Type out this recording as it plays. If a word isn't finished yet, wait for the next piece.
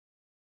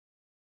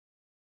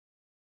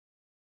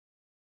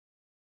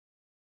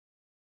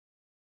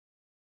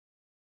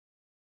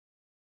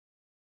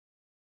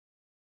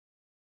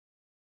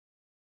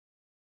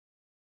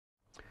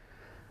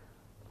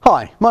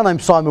Hi, my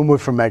name's Simon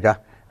Wood from Megger,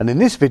 and in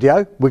this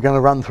video we're going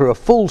to run through a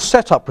full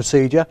setup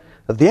procedure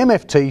of the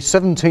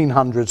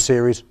MFT1700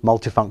 Series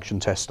multifunction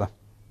tester.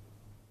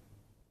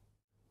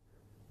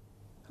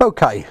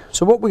 Okay,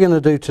 so what we're going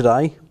to do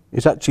today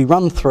is actually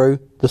run through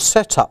the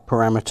setup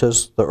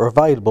parameters that are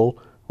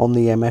available on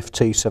the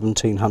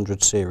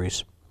MFT1700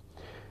 Series.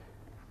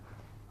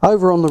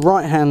 Over on the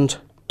right hand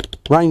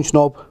range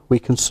knob we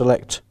can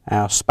select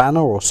our spanner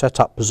or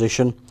setup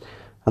position,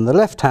 and the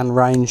left hand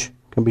range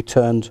can be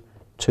turned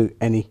to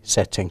any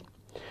setting.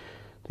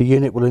 The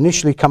unit will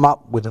initially come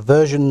up with a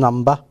version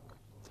number,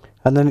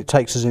 and then it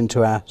takes us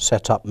into our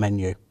setup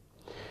menu.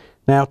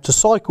 Now, to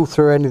cycle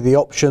through any of the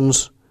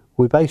options,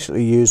 we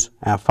basically use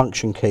our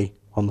function key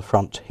on the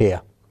front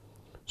here.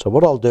 So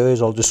what I'll do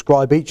is I'll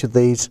describe each of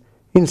these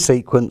in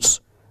sequence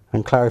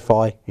and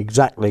clarify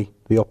exactly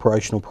the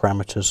operational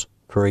parameters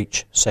for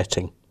each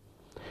setting.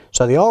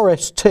 So the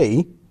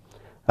RST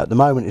at the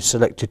moment is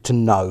selected to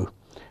no.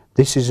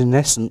 This is in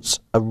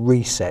essence a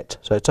reset,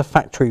 so it's a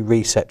factory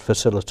reset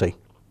facility.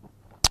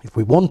 If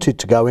we wanted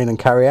to go in and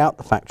carry out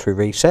the factory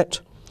reset,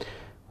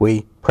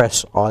 we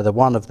press either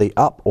one of the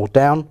up or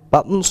down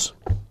buttons,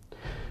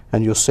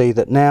 and you'll see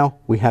that now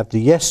we have the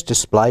yes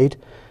displayed,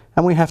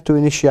 and we have to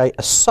initiate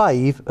a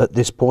save at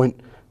this point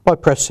by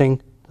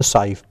pressing the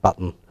save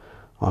button.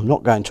 I'm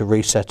not going to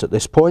reset at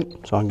this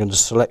point, so I'm going to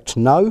select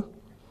no.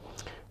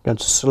 I'm going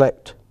to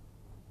select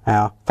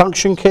our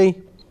function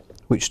key,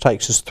 which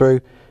takes us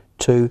through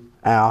to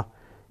our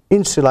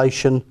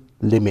insulation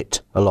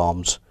limit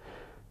alarms.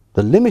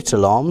 The limit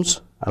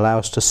alarms allow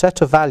us to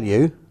set a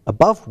value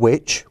above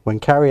which, when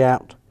carry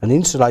out an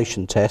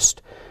insulation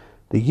test,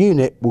 the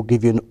unit will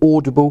give you an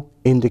audible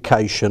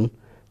indication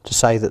to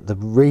say that the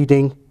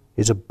reading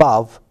is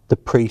above the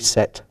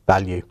preset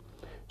value.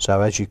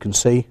 So as you can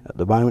see at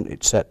the moment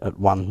it's set at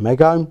 1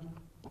 megohm.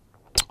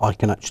 I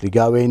can actually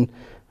go in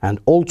and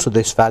alter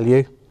this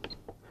value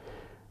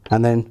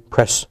and then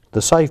press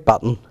the save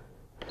button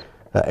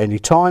at any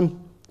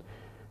time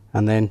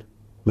and then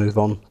move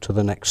on to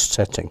the next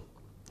setting.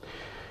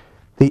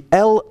 The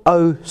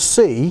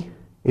LOC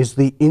is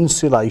the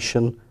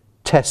insulation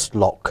test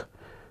lock.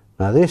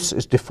 Now this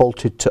is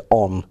defaulted to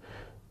on.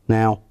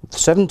 Now the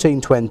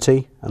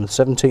 1720 and the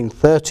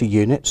 1730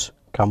 units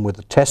come with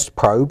a test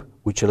probe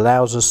which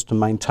allows us to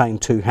maintain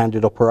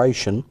two-handed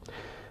operation.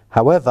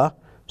 However,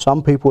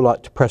 some people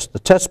like to press the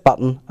test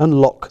button and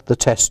lock the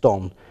test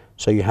on,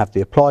 so you have the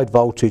applied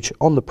voltage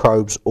on the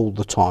probes all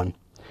the time.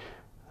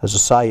 As I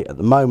say, at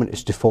the moment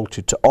it's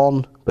defaulted to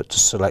on, but to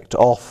select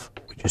off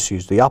we just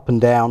use the up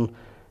and down,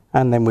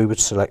 and then we would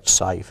select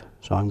save.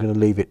 So I'm going to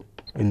leave it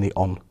in the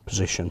on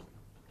position.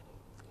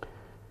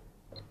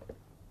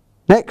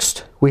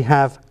 Next we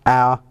have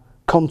our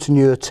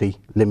continuity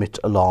limit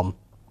alarm.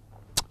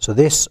 So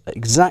this,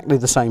 exactly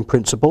the same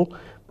principle,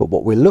 but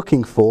what we're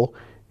looking for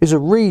is a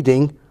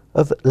reading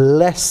of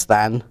less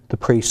than the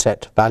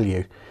preset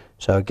value.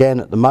 So again,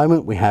 at the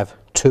moment we have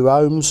 2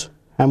 ohms,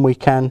 and we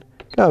can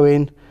go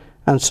in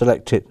and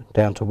select it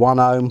down to 1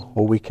 ohm,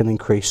 or we can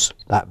increase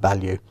that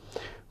value.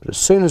 But as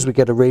soon as we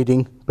get a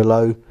reading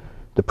below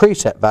the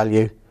preset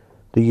value,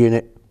 the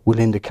unit will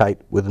indicate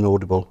with an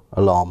audible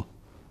alarm.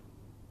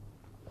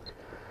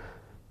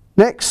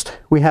 Next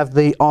we have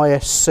the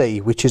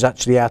ISC, which is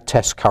actually our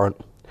test current.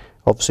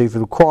 Obviously, for the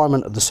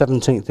requirement of the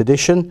 17th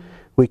edition,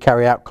 we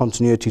carry out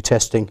continuity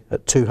testing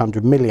at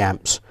 200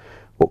 milliamps.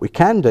 What we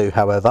can do,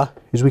 however,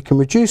 is we can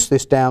reduce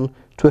this down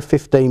to a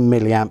 15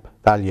 milliamp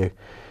value.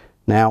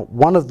 Now,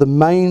 one of the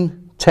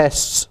main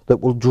tests that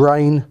will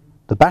drain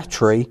the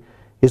battery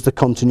is the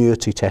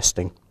continuity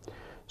testing.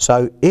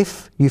 So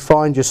if you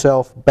find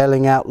yourself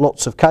belling out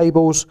lots of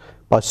cables,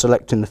 by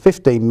selecting the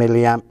 15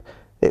 milliamp,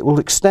 it will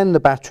extend the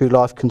battery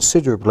life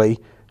considerably,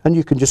 and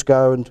you can just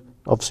go and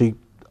obviously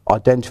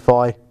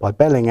identify by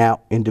belling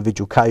out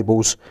individual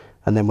cables,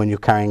 and then when you're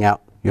carrying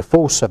out your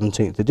full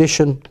 17th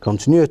edition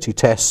continuity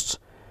tests,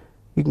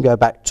 you can go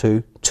back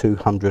to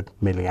 200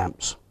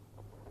 milliamps.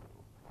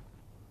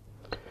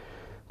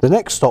 The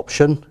next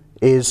option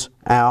is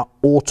our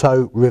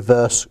auto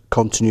reverse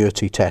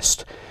continuity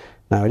test.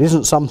 Now, it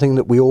isn't something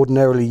that we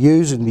ordinarily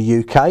use in the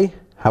UK.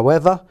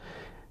 However,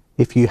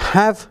 if you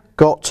have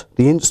got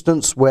the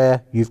instance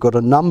where you've got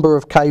a number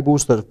of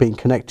cables that have been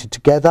connected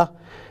together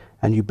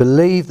and you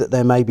believe that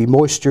there may be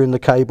moisture in the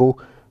cable,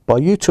 by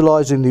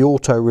utilising the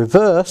auto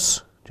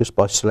reverse, just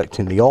by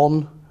selecting the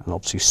on and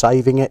obviously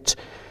saving it,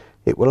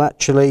 it will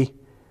actually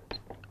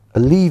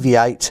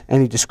alleviate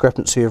any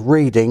discrepancy of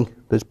reading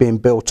that's being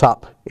built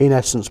up. In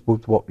essence,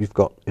 with what you've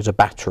got is a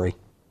battery.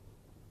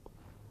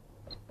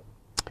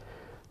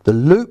 The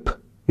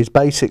loop is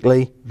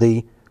basically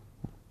the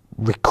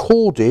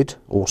recorded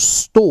or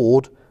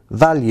stored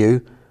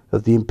value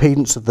of the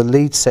impedance of the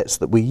lead sets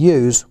that we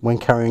use when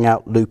carrying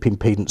out loop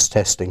impedance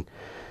testing.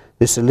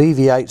 This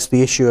alleviates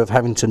the issue of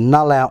having to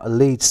null out a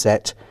lead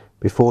set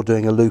before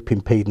doing a loop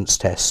impedance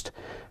test.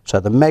 So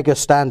the Megger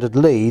standard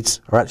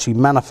leads are actually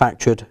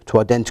manufactured to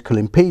identical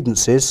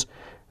impedances,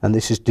 and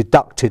this is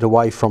deducted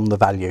away from the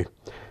value.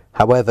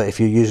 However, if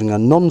you're using a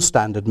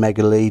non-standard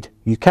Megger lead,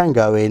 you can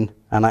go in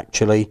and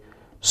actually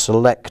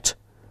select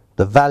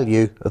the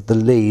value of the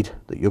lead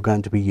that you're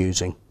going to be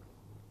using.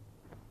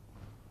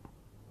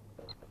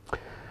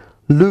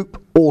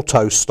 Loop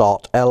Auto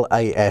Start,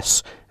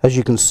 LAS. As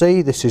you can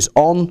see, this is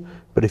on,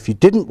 but if you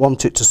didn't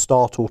want it to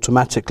start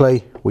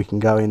automatically, we can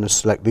go in and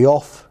select the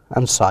off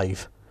and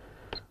save.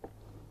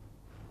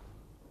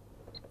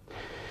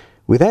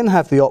 We then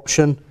have the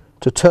option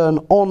to turn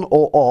on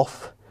or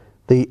off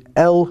the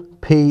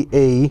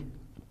LPE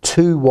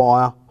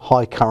 2-wire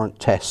high current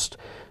test.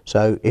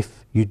 So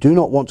if you do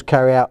not want to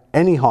carry out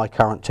any high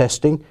current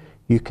testing,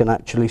 you can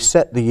actually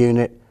set the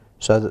unit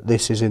so that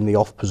this is in the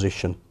off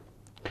position.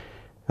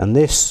 And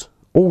this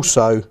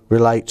also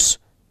relates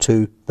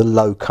to the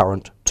low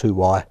current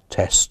 2-wire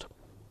test.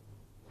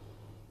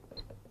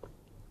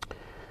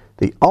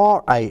 The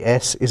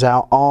RAS is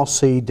our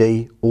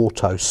RCD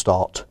auto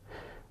start.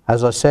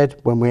 As I said,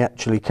 when we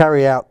actually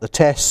carry out the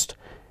test,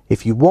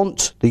 if you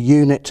want the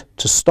unit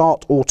to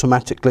start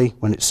automatically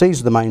when it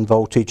sees the main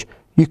voltage,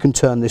 you can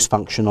turn this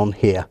function on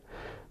here.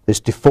 This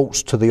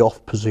defaults to the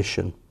off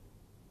position.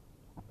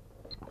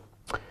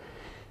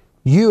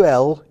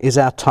 UL is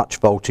our touch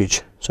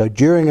voltage. So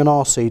during an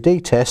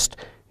RCD test,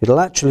 it'll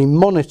actually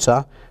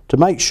monitor to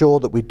make sure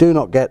that we do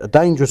not get a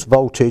dangerous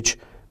voltage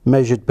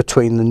measured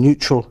between the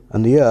neutral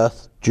and the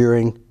earth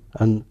during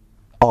an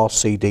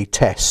RCD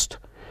test.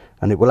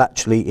 And it will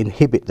actually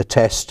inhibit the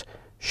test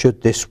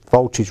should this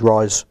voltage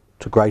rise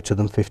to greater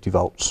than 50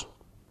 volts.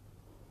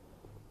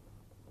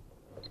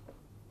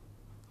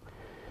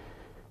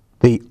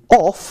 The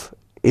off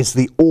is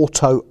the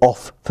auto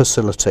off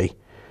facility.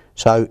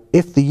 So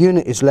if the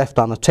unit is left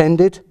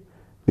unattended,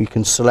 we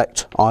can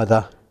select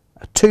either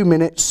 2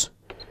 minutes,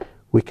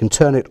 we can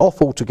turn it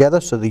off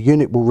altogether so the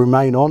unit will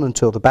remain on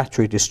until the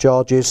battery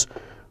discharges,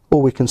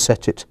 or we can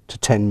set it to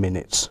 10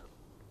 minutes.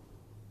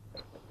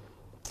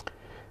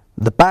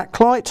 The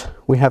backlight,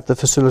 we have the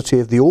facility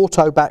of the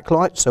auto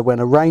backlight, so when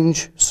a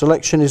range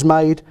selection is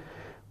made,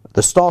 at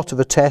the start of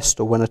a test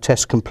or when a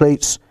test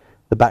completes,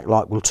 the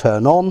backlight will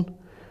turn on,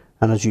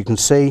 and as you can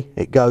see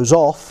it goes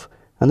off,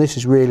 and this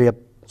is really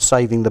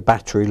saving the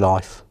battery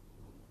life.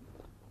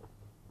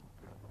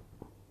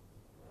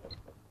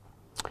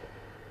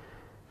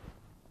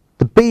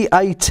 The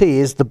BAT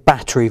is the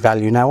battery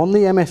value. Now on the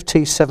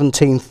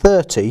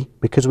MFT1730,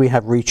 because we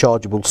have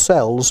rechargeable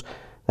cells,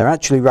 they're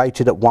actually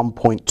rated at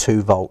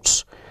 1.2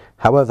 volts.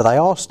 However, they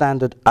are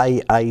standard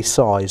AA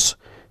size.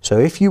 So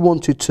if you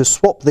wanted to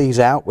swap these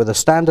out with a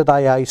standard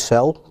AA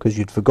cell, because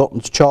you'd forgotten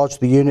to charge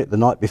the unit the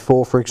night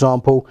before, for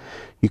example,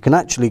 you can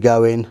actually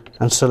go in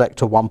and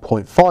select a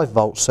 1.5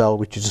 volt cell,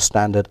 which is a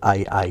standard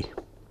AA.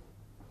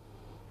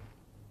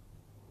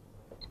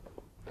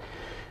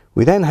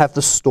 We then have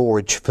the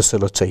storage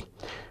facility.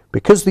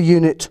 Because the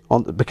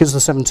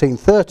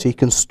 1730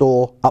 can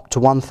store up to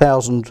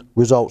 1000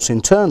 results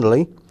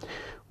internally,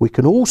 we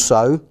can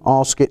also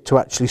ask it to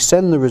actually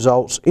send the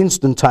results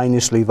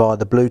instantaneously via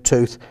the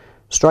Bluetooth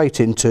straight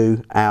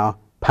into our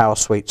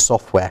PowerSuite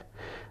software.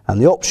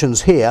 And the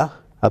options here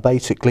are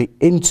basically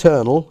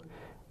internal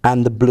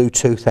and the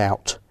Bluetooth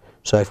out.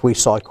 So if we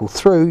cycle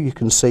through, you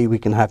can see we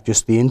can have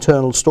just the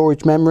internal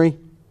storage memory.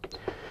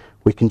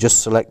 We can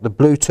just select the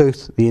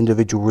Bluetooth, the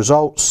individual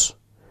results,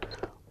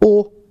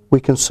 or we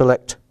can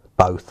select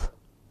both.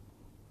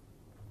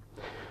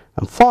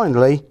 And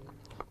finally,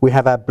 we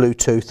have our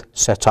Bluetooth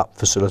setup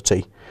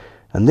facility,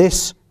 and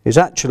this is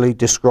actually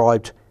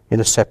described in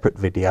a separate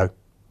video.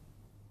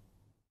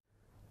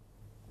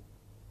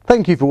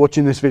 Thank you for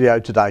watching this video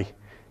today.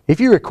 If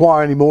you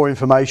require any more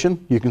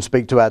information, you can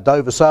speak to our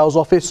Dover sales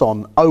office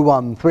on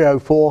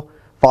 01304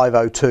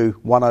 502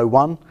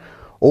 101.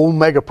 All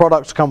Megger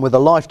products come with a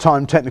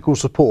lifetime technical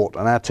support,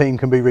 and our team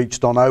can be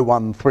reached on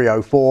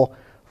 01304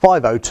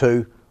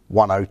 502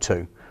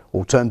 102.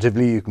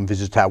 Alternatively, you can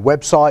visit our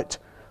website,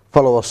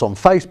 follow us on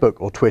Facebook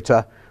or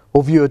Twitter,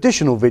 or view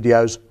additional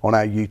videos on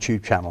our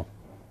YouTube channel.